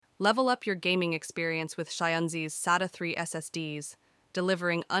Level up your gaming experience with Xianzi's SATA3 SSDs,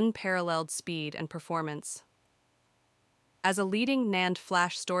 delivering unparalleled speed and performance. As a leading NAND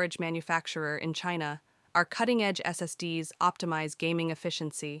flash storage manufacturer in China, our cutting-edge SSDs optimize gaming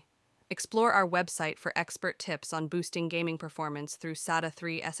efficiency. Explore our website for expert tips on boosting gaming performance through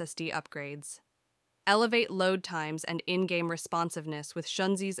SATA3 SSD upgrades. Elevate load times and in-game responsiveness with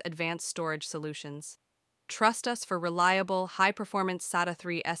Shunzi's advanced storage solutions. Trust us for reliable, high-performance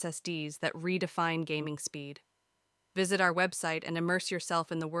SATA3 SSDs that redefine gaming speed. Visit our website and immerse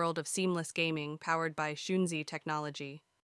yourself in the world of seamless gaming powered by Shunzi technology.